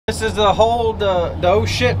This is the hold the oh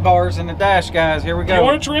shit bars in the dash, guys. Here we go. You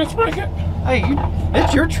want to trans brake it? Hey,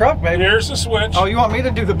 it's your truck, baby. Here's the switch. Oh, you want me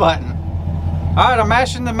to do the button? All right, I'm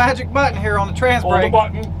mashing the magic button here on the trans brake.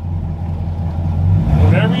 Hold the button.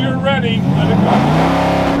 Whenever you're ready, let it go.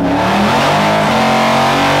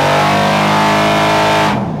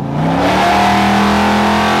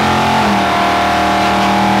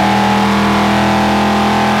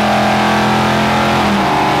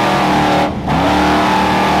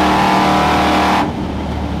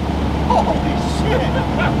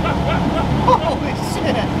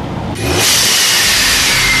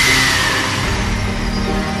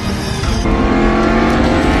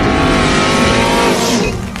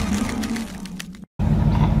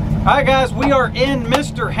 Alright guys, we are in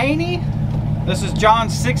Mr. Hemi. This is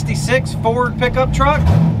John's 66 Ford pickup truck.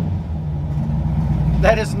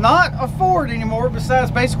 That is not a Ford anymore,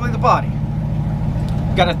 besides basically the body.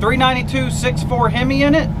 Got a 392 6.4 Hemi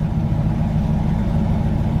in it.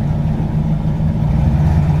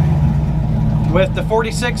 With the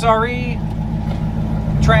 46 RE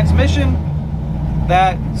transmission.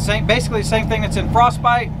 That basically the same thing that's in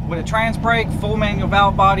Frostbite, with a trans brake, full manual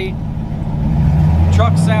valve body.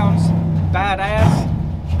 Truck sounds badass.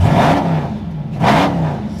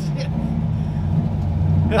 Shit.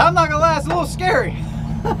 And I'm not gonna lie, it's a little scary.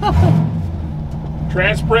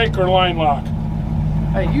 Trans brake or line lock?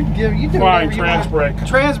 Hey, you do fine, whatever you trans want. brake.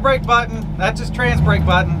 Trans brake button. That's just trans brake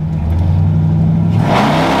button.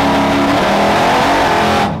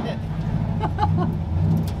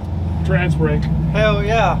 Trans brake. Hell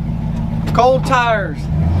yeah. Cold tires.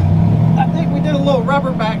 I think we did a little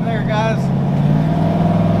rubber back there, guys.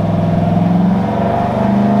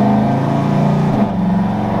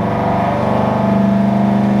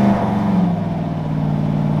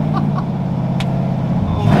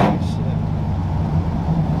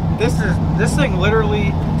 This thing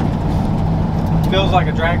literally feels like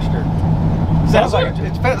a dragster. Sounds like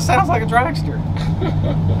it sounds like a dragster.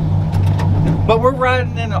 But we're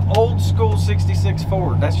riding in an old school 66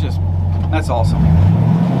 Ford. That's awesome.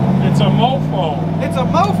 It's a mofo. It's a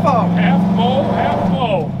mofo. Half mo, half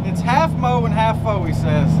mo. It's half mo and half fo, he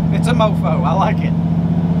says. It's a mofo. I like it.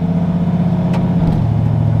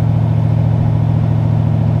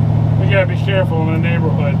 We gotta be careful in the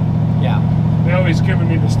neighborhood. Yeah. They're always giving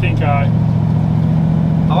me the stink eye.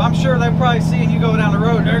 Oh, I'm sure they're probably seeing you go down the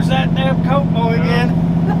road. There's that damn coat boy again.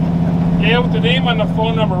 Yeah, with the name on the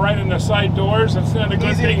phone number right in the side doors, that's not a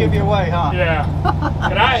good Easy thing. to give you away, huh? Yeah.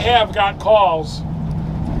 And I have got calls.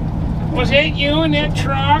 Was it you in that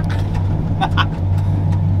truck?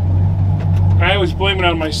 I always blame it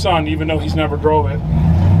on my son, even though he's never drove it.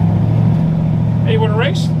 Hey, you want to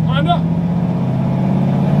race, Honda?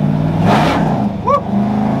 Woo!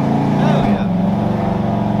 Hell yeah.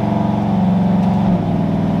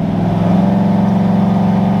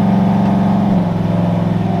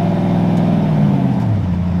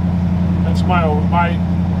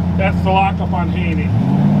 That's the lockup on Hemi.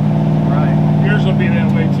 Right. Yours will be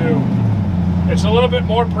that way too. It's a little bit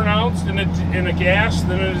more pronounced in a gas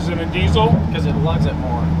than it is in a diesel. Because it lugs it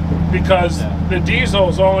more. Because the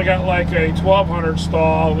diesel's only got like a 1200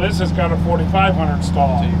 stall. This has got a 4500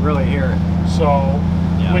 stall. So you really hear it. So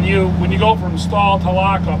when you go from stall to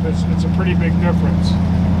lockup, it's a pretty big difference.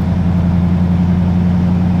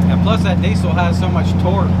 And plus that diesel has so much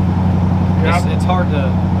torque. Yep. It's hard to,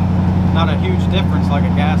 not a huge difference like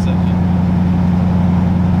a gas engine.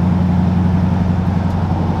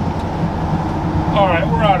 All right,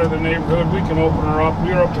 we're out of the neighborhood. We can open her up. We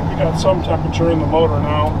got some temperature in the motor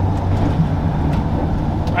now.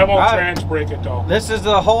 I won't trans brake it though. This is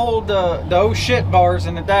the hold the oh shit bars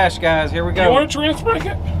in the dash, guys. Here we go. You want to trans brake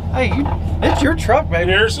it? Hey, it's your truck,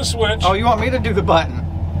 baby. Here's the switch. Oh, you want me to do the button?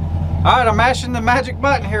 All right, I'm mashing the magic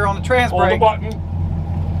button here on the trans brake. Hold the button.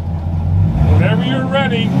 Whenever you're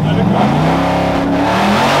ready, let it go.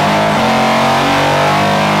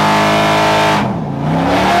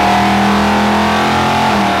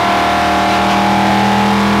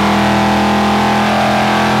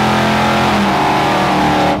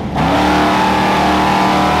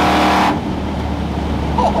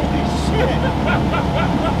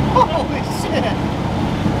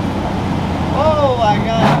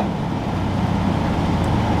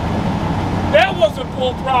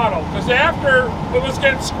 Full throttle, because after it was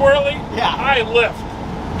getting squirrely, I lift.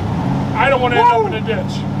 I don't want to end up in a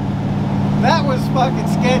ditch. That was fucking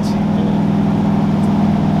sketchy.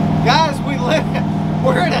 Guys,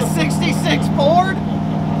 we're in a 66 Ford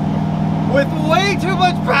with way too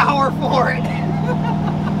much power for it.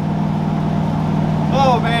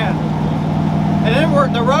 Oh man. And then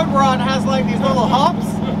the road we're on has like these little humps.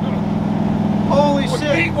 Holy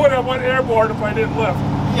shit. We would have went airborne if I didn't lift.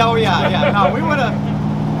 Oh yeah, yeah. No, we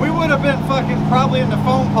would have been fucking probably in the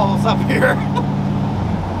phone poles up here.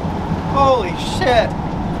 Holy shit.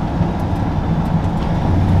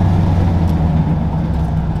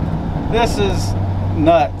 This is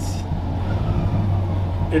nuts.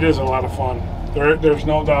 It is a lot of fun. There's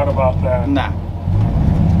no doubt about that. Nah.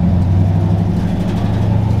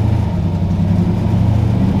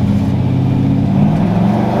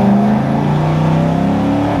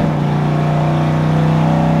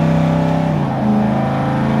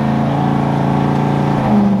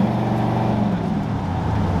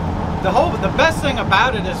 The best thing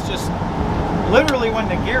about it is just literally when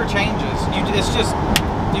the gear changes, it's just,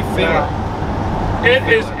 you feel it. It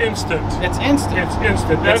is instant. It's instant. It's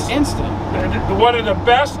instant. That's instant. One of the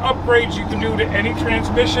best upgrades you can do to any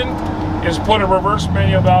transmission is put a reverse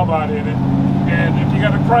manual valve body in it. And if you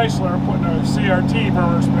got a Chrysler, putting a CRT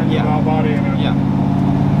reverse manual valve body in it. Yeah.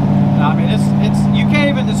 I mean, it's you can't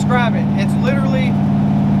even describe it. It's literally,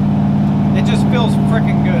 it just feels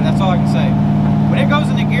freaking good. That's all I can say. When it goes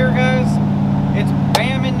into gear, guys, it's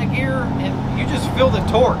bam in the gear, and you just feel the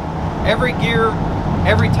torque. Every gear,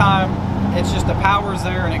 every time, it's just the power's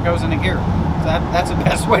there and it goes into gear. So that's the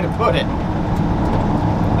best way to put it.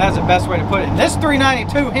 That's the best way to put it. This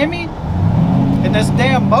 392 Hemi and this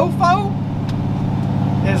damn mofo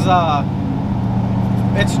is,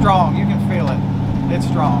 it's strong. You can feel it. It's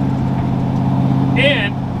strong.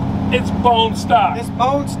 And it's bone stock. It's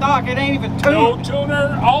bone stock. It ain't even tuned. No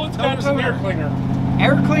tuner. All it's got is an air cleaner.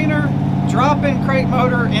 Air cleaner, drop-in crate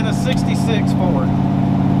motor in a 66 Ford.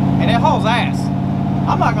 And it hauls ass.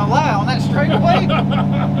 I'm not gonna lie, on that straightaway,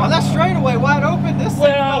 wide open, this thing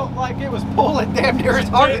felt like it was pulling damn near as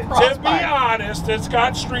hard as frostbite. To be honest, it's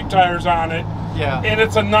got street tires on it. Yeah. And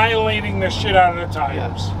it's annihilating the shit out of the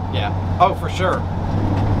tires. Yeah. Oh, for sure.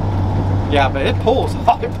 Yeah, but it pulls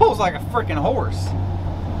like a freaking horse.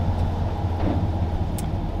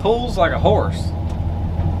 Pulls like a horse.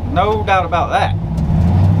 No doubt about that.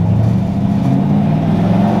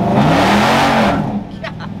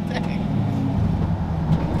 God dang.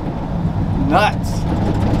 Nuts.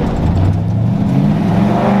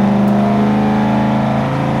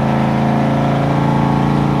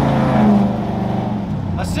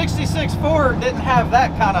 A 66 Ford didn't have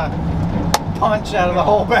that kind of punch out of the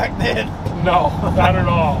hole back then. No, not at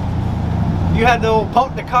all. You had to old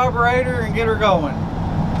pump the carburetor and get her going.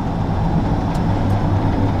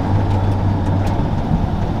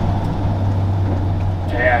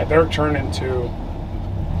 Yeah, they're turning to.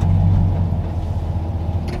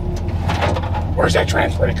 Where's that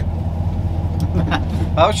trans brake?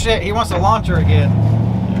 Oh shit, he wants to launch her again.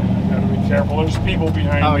 Yeah, gotta be careful. There's people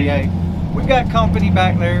behind me. Oh yeah, we got company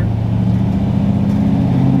back there.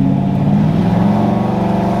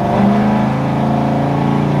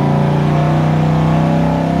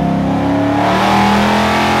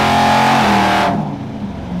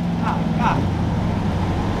 Oh God,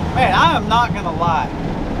 man, I am not gonna lie.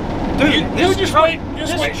 Dude,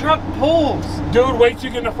 this truck pulls. Dude, wait till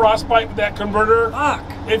you get in the frostbite with that converter. Fuck.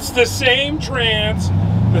 It's the same trans,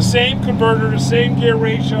 the same converter, the same gear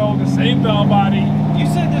ratio, the same valve body. You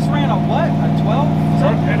said this ran a what? A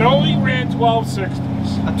 12? It only ran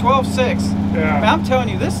 1260s. A 12.6. Yeah. Man, I'm telling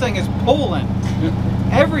you, this thing is pulling.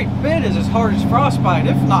 Every bit is as hard as frostbite.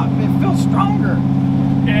 If not, it feels stronger.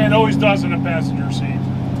 And it always does in a passenger seat.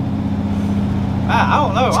 I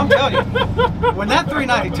don't know. I'm telling you, when that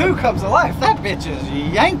 392 comes to life, that bitch is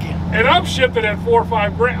yanking. And I'm shipping at 4 or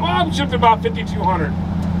 5 grand. Well, I'm shipping about 5,200.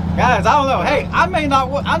 Guys, I don't know. Hey, I may not.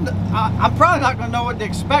 I'm probably not going to know what to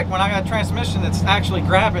expect when I got a transmission that's actually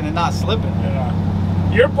grabbing and not slipping.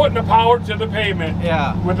 Yeah. You're putting the power to the pavement.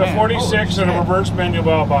 Yeah. With the 46 and a reverse manual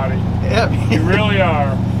valve body. Yeah. You really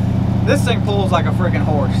are. This thing pulls like a freaking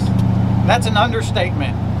horse. That's an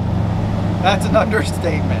understatement. That's an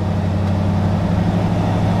understatement.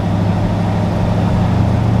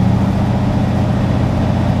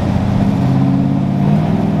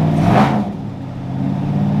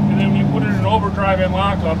 Overdrive and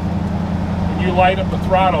lockup, when you light up the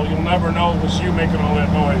throttle, you'll never know it was you making all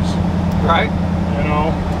that noise. Right. You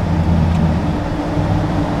know?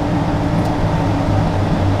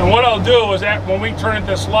 And what I'll do is that when we turn at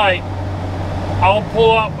this light, I'll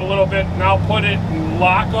pull up a little bit and I'll put it in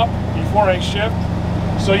lockup before I shift,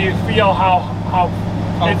 so you feel how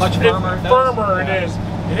much firmer it is.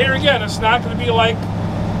 And here again, it's not going to be like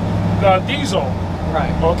the diesel.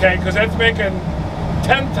 Right. Okay, because that's making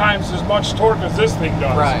 10 times as much torque as this thing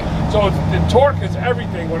does. Right. So the torque is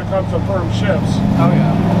everything when it comes to firm shifts. Oh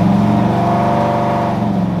yeah.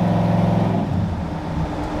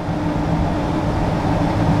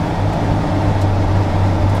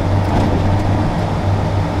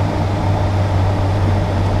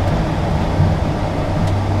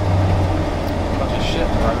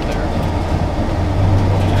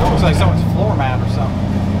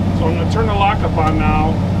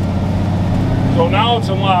 So now it's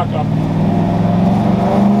in lockup.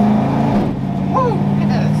 Whoa, yeah,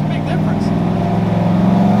 that's a big difference.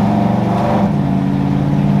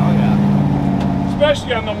 Oh yeah.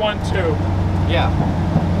 Especially on the 1.2. Yeah.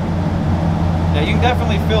 Yeah, you can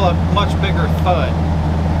definitely feel a much bigger thud.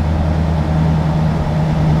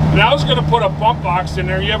 And I was going to put a bump box in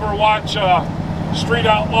there. You ever watch Street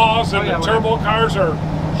Outlaws and the turbo cars are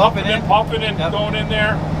pumping and going in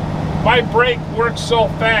there? My brake works so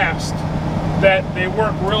fast that they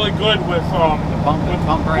work really good with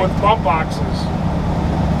bump boxes.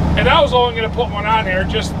 And I was only going to put one on here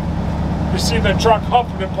just to see the truck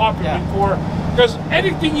huffing and pumping before. Because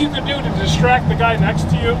anything you can do to distract the guy next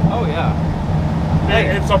to you, oh yeah,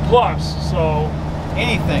 it's a plus. So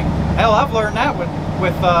anything. Hell, I've learned that with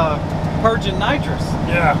purging nitrous.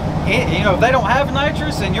 Yeah. You know, if they don't have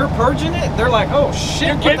nitrous and you're purging it, they're like, oh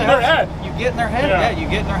shit. You get in their head. You get in their head? Yeah, you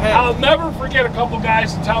get in their head. I'll never forget a couple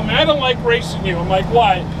guys to tell me, I don't like racing you. I'm like,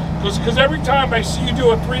 why? Because every time I see you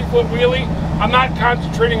do a 3-foot wheelie, I'm not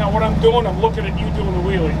concentrating on what I'm doing, I'm looking at you doing the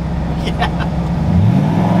wheelie. Yeah.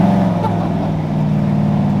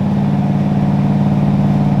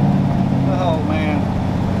 Oh man.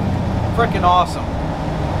 Freaking awesome.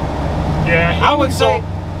 Yeah, I would say,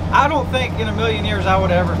 I don't think in a million years I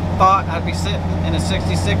would have ever thought I'd be sitting in a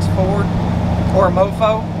 66 Ford or a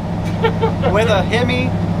Mofo with a Hemi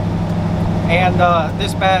and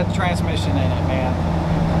this bad transmission in it, man.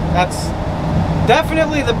 That's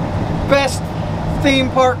definitely the best theme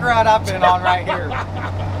park ride I've been on right here.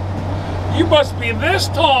 You must be this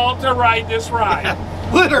tall to ride this ride. Yeah,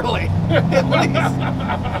 literally, at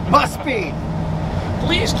least. Must be.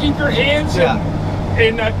 Please keep your hands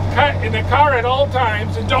in the car at all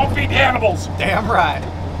times and don't feed animals. Damn right.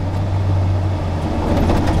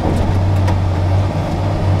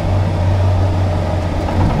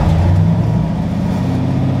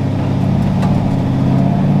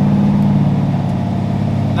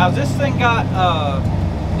 Now, has this thing got,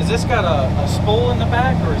 has this got a spool in the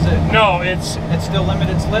back, or is it? No, it's still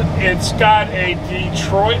limited slip? It's got a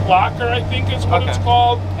Detroit locker, I think is what it's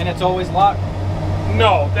called. And it's always locked?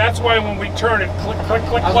 No, that's why when we turn it, click, click,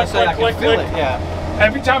 click, click, click, click, click. Yeah.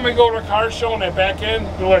 Every time I go to a car show and I back in,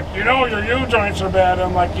 they're like, you know, your U-joints are bad.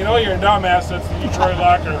 I'm like, you know, you're a dumbass. That's the Detroit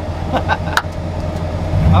locker.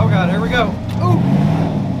 Oh God, here we go. Ooh.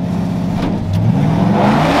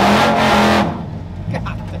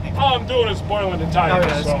 God dang. All I'm doing is boiling the tires.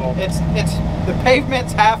 Oh, yeah, so it's the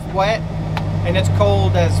pavement's half wet and it's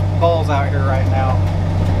cold as balls out here right now.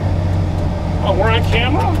 Oh, we're on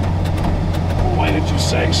camera? Why did you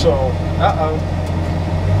say so? Uh-oh.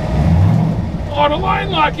 Oh, the line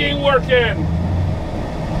lock ain't working.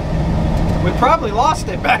 We probably lost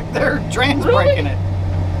it back there, trans breaking it.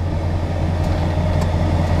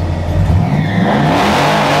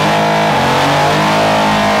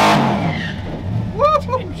 Woo,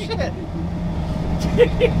 shit.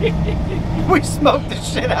 We smoked the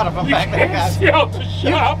shit out of them back there, guys. You can't see out the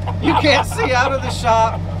shop. You can't see out of the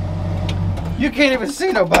shop. You can't even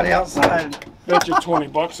see nobody outside. Bet you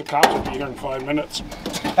 $20 the cops will be here in 5 minutes.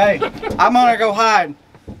 Hey, I'm gonna go hide.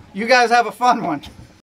 You guys have a fun one.